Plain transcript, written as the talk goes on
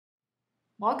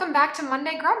Welcome back to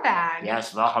Monday Grub Bag.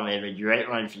 Yes, welcome. We have a great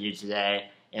one for you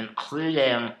today, including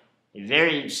a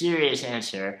very serious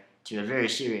answer to a very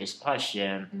serious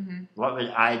question. Mm-hmm. What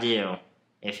would I do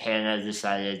if Hannah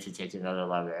decided to take another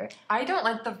lover? I don't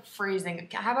like the phrasing.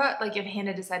 How about if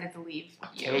Hannah decided to leave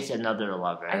you? Take another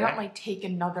lover. I don't like take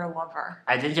another lover.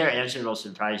 I think our answer will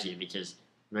surprise you because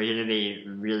we're going to be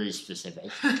really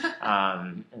specific.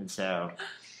 And so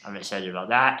I'm excited about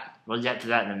that. We'll get to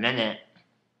that in a minute.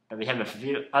 But we have a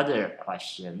few other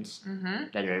questions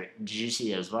that are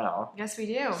juicy as well. Yes, we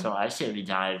do. So I say we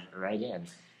dive right in.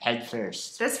 Head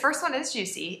first. This first one is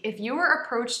juicy. If you were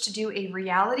approached to do a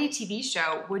reality TV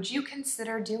show, would you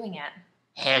consider doing it?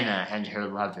 Hannah and her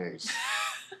lovers.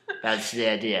 That's the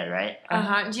idea,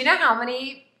 right? Do you know how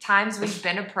many times we've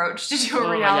been approached to do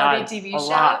a reality TV show? A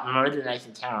lot, more than I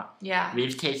can count. Yeah.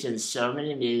 We've taken so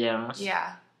many meetings.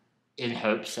 Yeah. In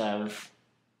hopes of,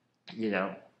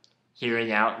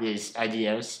 hearing out these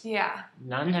ideas. Yeah.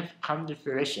 None have come to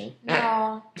fruition.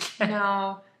 No.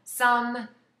 Some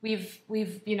we've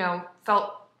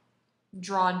felt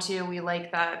drawn to. We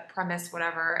like the premise,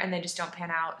 whatever, and they just don't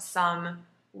pan out. Some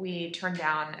we turn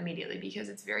down immediately because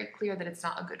it's very clear that it's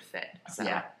not a good fit. So.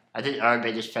 Yeah. I think our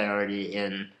biggest priority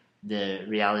in the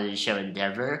reality show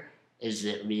endeavor is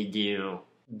that we do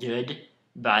good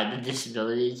by the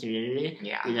disability community.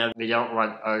 Yeah. We don't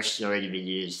want our story to be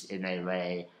used in a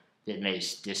way that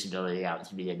makes disability out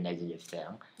to be a negative thing.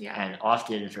 Yeah. And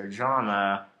often for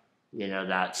drama,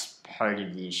 that's part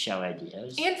of these show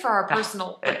ideas. And for our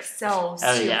personal selves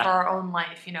too, yeah. for our own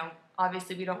life.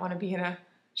 Obviously we don't want to be in a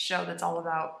show that's all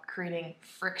about creating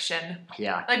friction.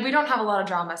 Yeah. We don't have a lot of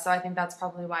drama, so I think that's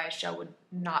probably why a show would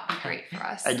not be great for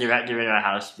us. A director in our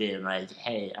house being like,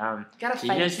 hey, gotta can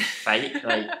fight. you just fight?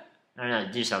 I don't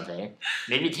know, do something.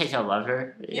 Maybe take a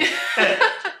lover.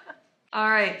 All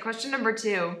right, question number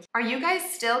 2. Are you guys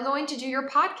still going to do your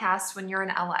podcast when you're in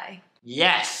LA?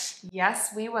 Yes.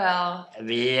 Yes, we will.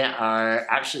 We are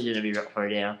actually going to be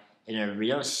recording in a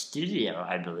real studio,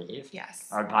 I believe. Yes.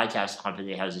 Our podcast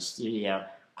company has a studio,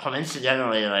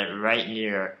 coincidentally, right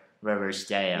near where we're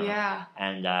staying. Yeah.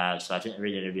 And so I think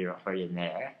we're going to be recording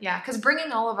there. Yeah, because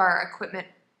bringing all of our equipment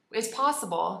is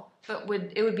possible, but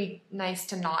it would be nice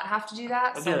to not have to do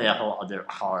that. It'd be a whole other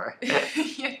car.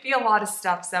 It'd be a lot of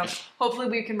stuff, so hopefully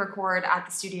we can record at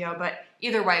the studio, but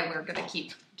either way, we're going to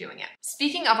keep doing it.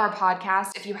 Speaking of our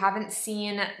podcast, if you haven't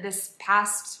seen this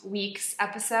past week's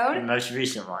episode... The most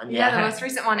recent one. Yeah, the most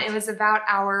recent one. It was about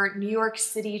our New York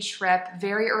City trip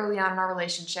very early on in our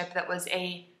relationship that was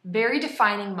a very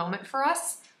defining moment for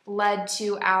us, led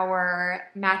to our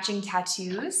matching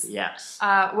tattoos. Yes.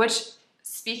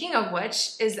 Speaking of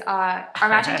which, is our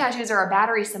matching tattoos are a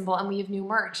battery symbol, and we have new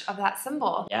merch of that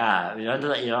symbol. Yeah, we wanted to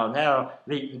let you all know.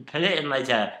 We put it in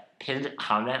a pinned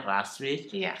comment last week.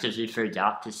 Yeah. Because we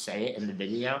forgot to say it in the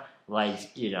video,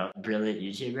 brilliant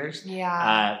YouTubers.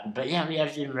 Yeah. But yeah, we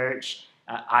have new merch.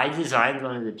 I designed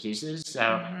one of the pieces,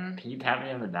 so can you pat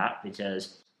me on the back?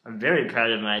 Because I'm very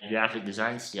proud of my graphic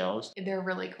design skills. They're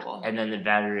really cool. And then the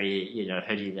battery,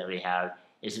 hoodie that we have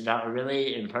is about a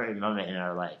really important moment in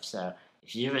our life. So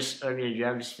if you're a Squirmy and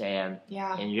Grubs fan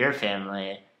in your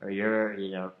family or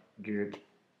your, group.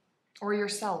 Or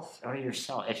yourself.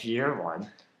 If you're one,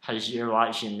 because you're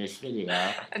watching this video.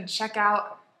 And check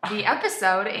out the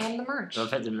episode and the merch. We'll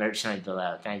put the merch link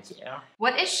below. Thank you.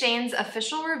 What is Shane's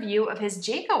official review of his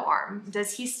Jayco arm?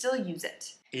 Does he still use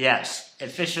it? Yes,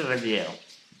 official review.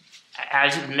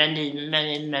 As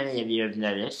many of you have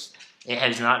noticed, it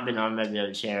has not been on my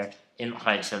wheelchair in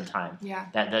quite some time. Yeah.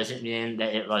 That doesn't mean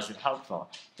that it wasn't helpful.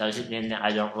 Doesn't mean that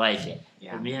I don't like it.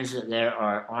 Yeah. It means that there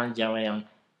are ongoing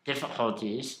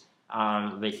difficulties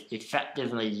with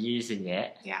effectively using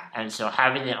it. Yeah. And so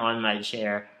having it on my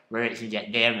chair where it can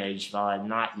get damaged while I'm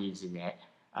not using it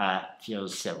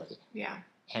feels silly. Yeah.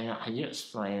 Hannah, can you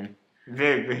explain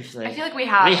very briefly? I feel like we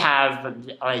have. We have,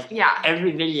 but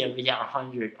every video we get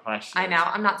 100 questions. I know.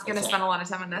 I'm not going to spend a lot of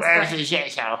time on this. Where's the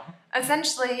Jayco?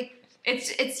 Essentially,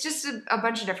 it's just a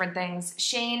bunch of different things.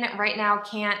 Shane right now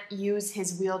can't use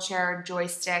his wheelchair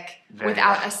joystick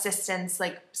without assistance,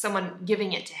 someone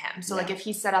giving it to him. So if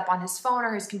he's set up on his phone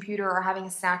or his computer or having a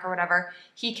snack or whatever,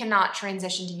 he cannot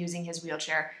transition to using his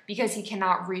wheelchair because he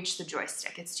cannot reach the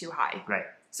joystick. It's too high. Right.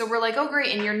 So we're like, oh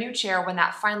great, in your new chair, when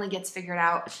that finally gets figured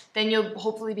out, then you'll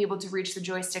hopefully be able to reach the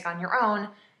joystick on your own,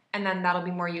 and then that'll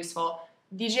be more useful.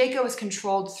 The Jayco is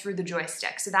controlled through the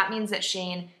joystick, so that means that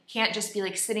Shane can't just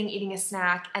be sitting eating a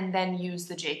snack and then use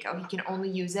the Jayco. He can only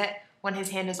use it when his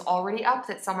hand is already up,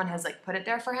 that someone has put it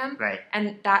there for him. Right.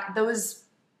 And those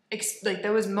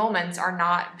moments are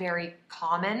not very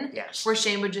common. Yes. Where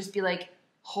Shane would just be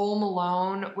home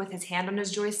alone with his hand on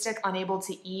his joystick, unable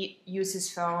to eat, use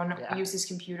his phone, use his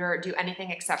computer, do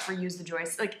anything except for use the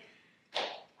joystick.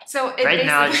 So right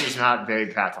now, it's just not very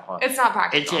practical. It's not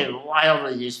practical. It's a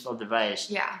wildly useful device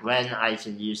Yeah. when I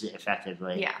can use it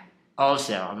effectively. Yeah.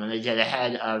 Also, I'm going to get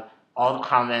ahead of all the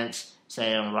comments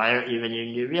saying, why aren't you in your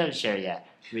new wheelchair yet?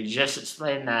 We just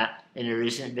explained that in a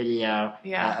recent video,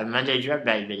 a Monday drug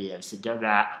bag video. So go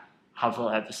back a couple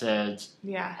episodes,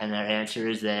 and their answer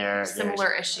is there.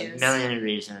 Similar issues. A million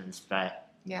reasons, but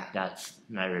yeah, that's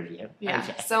my review. Yeah.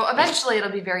 Okay. So eventually it'll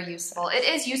be very useful. It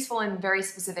is useful in very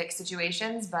specific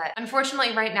situations, but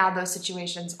unfortunately right now those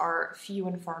situations are few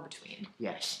and far between.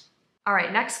 Yes. All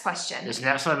right, next question. This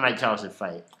next one might tell us a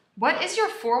fight. What is your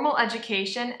formal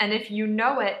education, and if you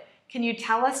know it, can you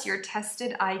tell us your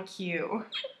tested IQ?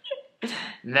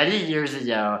 Many years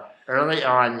ago, early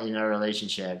on in our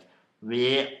relationship,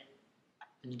 we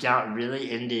got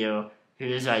really into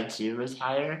whose IQ was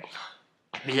higher.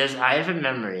 Because I have a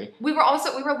memory. We were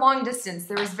long distance.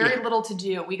 There was very little to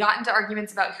do. We got into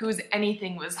arguments about whose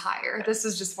anything was higher. This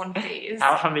was just one phase.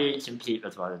 How can we compete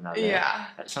with one another? Yeah.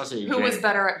 That sounds like who was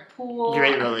better at pool?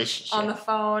 Great relationship. On the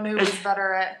phone. Who was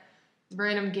better at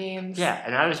random games? Yeah,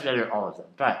 and I was better at all of them.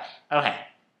 But, okay.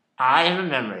 I have a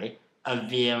memory of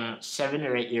being 7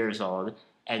 or 8 years old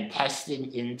and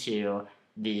testing into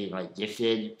the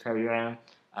gifted program.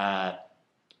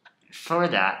 For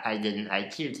that, I did an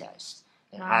IQ test.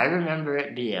 And I remember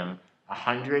it being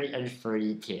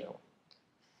 142.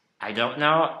 I don't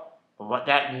know what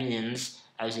that means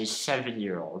as a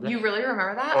 7-year-old. You really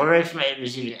remember that? Or if it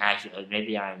was even accurate.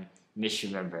 Maybe I'm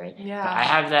misremembering. Yeah. But I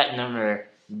have that number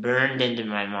burned into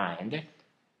my mind.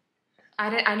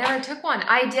 I never took one.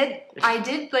 I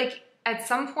did at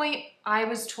some point I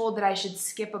was told that I should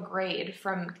skip a grade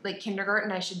from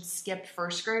kindergarten. I should skip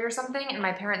first grade or something, and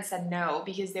my parents said no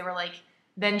because they were like,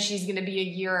 then she's going to be a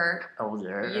year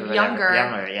older, younger.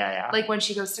 Yeah. Like when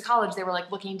she goes to college, they were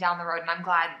looking down the road, and I'm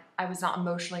glad I was not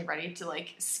emotionally ready to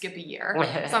skip a year.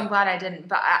 So I'm glad I didn't.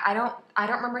 But I don't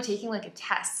remember taking a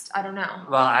test. I don't know.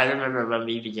 Well, I remember when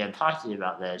we began talking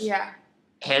about this. Yeah.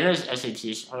 Hannah's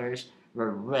SAT scores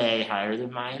were way higher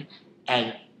than mine,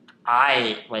 and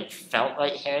I felt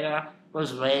like Hannah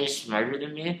was way smarter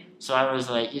than me. So I was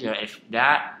like, if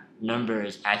that number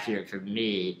is accurate for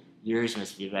me, yours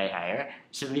must be way higher.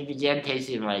 So we began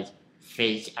taking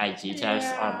fake IQ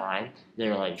tests online. They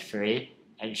were free,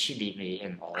 and she beat me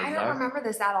in all of them. I don't remember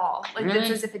this at all. Really?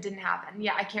 It's as if it didn't happen.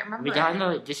 Yeah, I can't remember. We got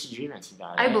into disagreements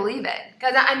about it. I believe it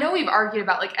because I know we've argued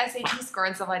about SAT score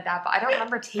and stuff like that, but I don't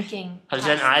remember taking. Because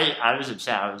then I was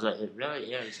upset. I was like, it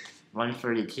really is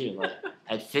 142.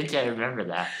 I think I remember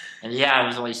that. And yeah, I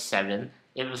was only 7.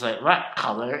 It was what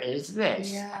color is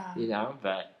this? Yeah.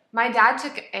 But my dad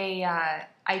took a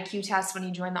IQ test when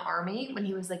he joined the Army when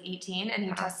he was 18, and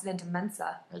he tested into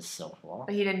Mensa. That's so cool.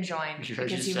 But he didn't join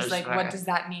because he was so what does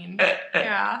that mean?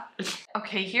 Yeah.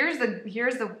 Okay, here's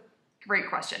the great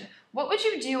question. What would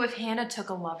you do if Hannah took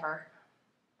a lover?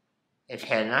 If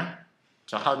Hannah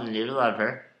took a new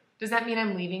lover. Does that mean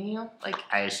I'm leaving you?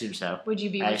 I assume so. Would you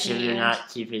be with me? I assume you're not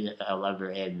keeping a lover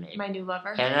and me. My new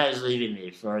lover? Hannah is leaving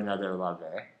me for another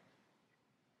lover.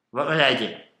 What would I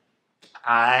do?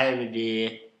 I would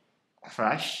be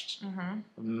crushed.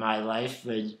 Mm-hmm. My life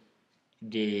would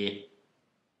be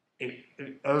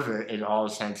over in all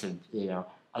sense of,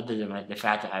 other than the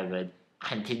fact that I would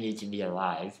continue to be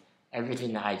alive.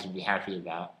 Everything that I can be happy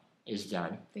about is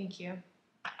done. Thank you.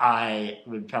 I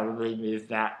would probably move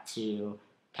back to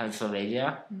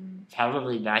Pennsylvania,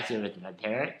 probably back here with my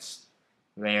parents,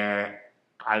 where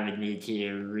I would need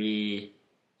to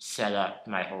reset up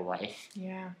my whole life.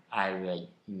 Yeah. I would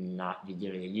not be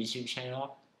doing a YouTube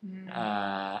channel.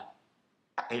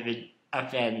 It would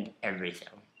upend everything.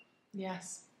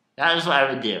 Yes. That is what I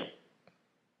would do.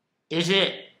 Is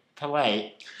it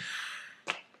polite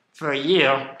for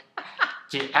you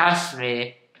to ask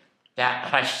me that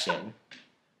question?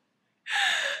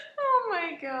 Oh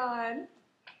my god.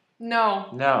 No.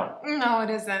 No. No,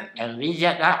 it isn't. And we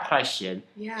get that question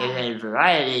in a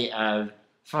variety of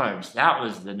forms. That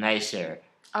was the nicer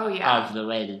of the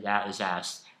way that was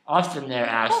asked. Often they're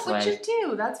asked what would you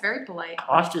do? That's very polite.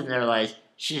 Often they're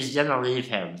she's gonna leave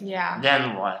him. Yeah.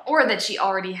 Then what? Or that she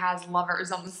already has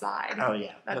lovers on the side. Oh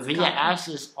yeah. But we get asked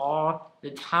this all the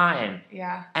time.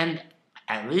 Yeah. And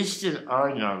at least in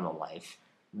our normal life,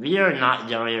 we are not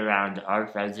going around to our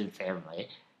friends and family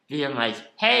being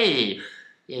hey,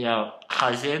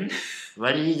 cousin,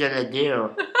 what are you gonna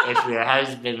do if your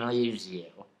husband leaves you?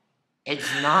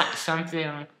 It's not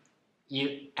something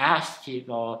you ask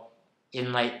people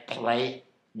in polite,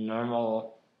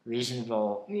 normal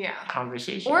reasonable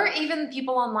conversation. Or even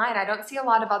people online. I don't see a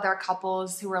lot of other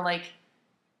couples who are like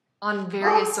on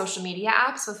various social media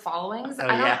apps with followings.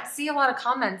 I don't see a lot of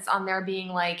comments on there being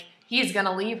like, he's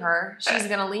gonna leave her, she's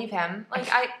gonna leave him. Like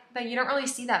you don't really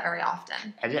see that very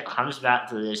often. And it comes back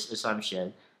to this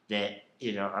assumption that,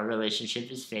 our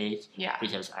relationship is fake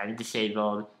because I'm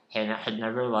disabled, Hannah had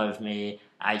never loved me,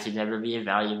 I could never be a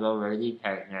valuable, worthy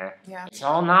partner. Yeah. It's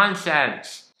all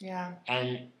nonsense. Yeah.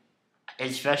 And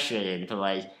it's frustrating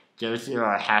to go through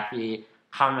our happy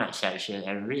comment section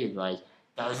and read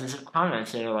thousands of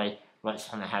comments that are what's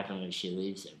gonna happen when she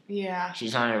leaves him? Yeah.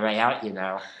 She's on her way out,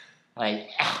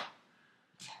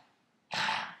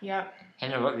 Yep.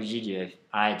 Hannah, what would you do if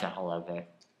I don't love her?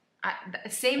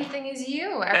 Same thing as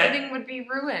you. Everything would be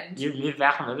ruined. You'd move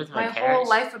back and live with my parents? My whole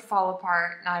life would fall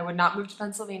apart. I would not move to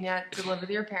Pennsylvania to live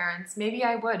with your parents. Maybe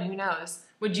I would. Who knows?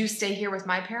 Would you stay here with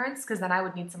my parents? Because then I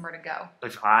would need somewhere to go.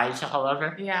 If I don't love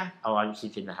her? Yeah. Oh, I'm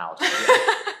keeping the house. Yeah,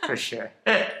 for sure.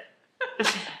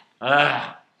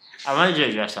 I wanted to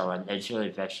address that one. It's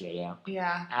really frustrating.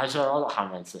 Yeah. As are all the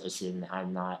comments that assume that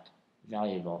I'm not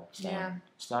valuable. So yeah.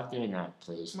 Stop doing that,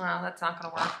 please. Well, that's not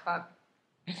going to work, but...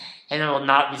 Hannah will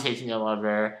not be taking a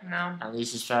lover. No. At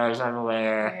least as far as I'm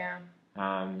aware.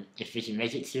 Yeah. If we can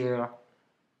make it through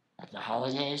the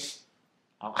holidays,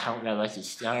 I'll count my lucky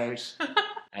stars.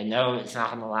 I know it's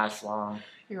not going to last long.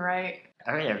 You're right.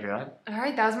 All right, everyone. All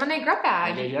right, that was my night grub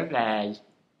bag. My night grub bag.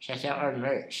 Check out our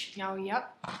merch. Oh,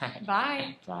 yep.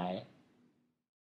 Bye. Bye.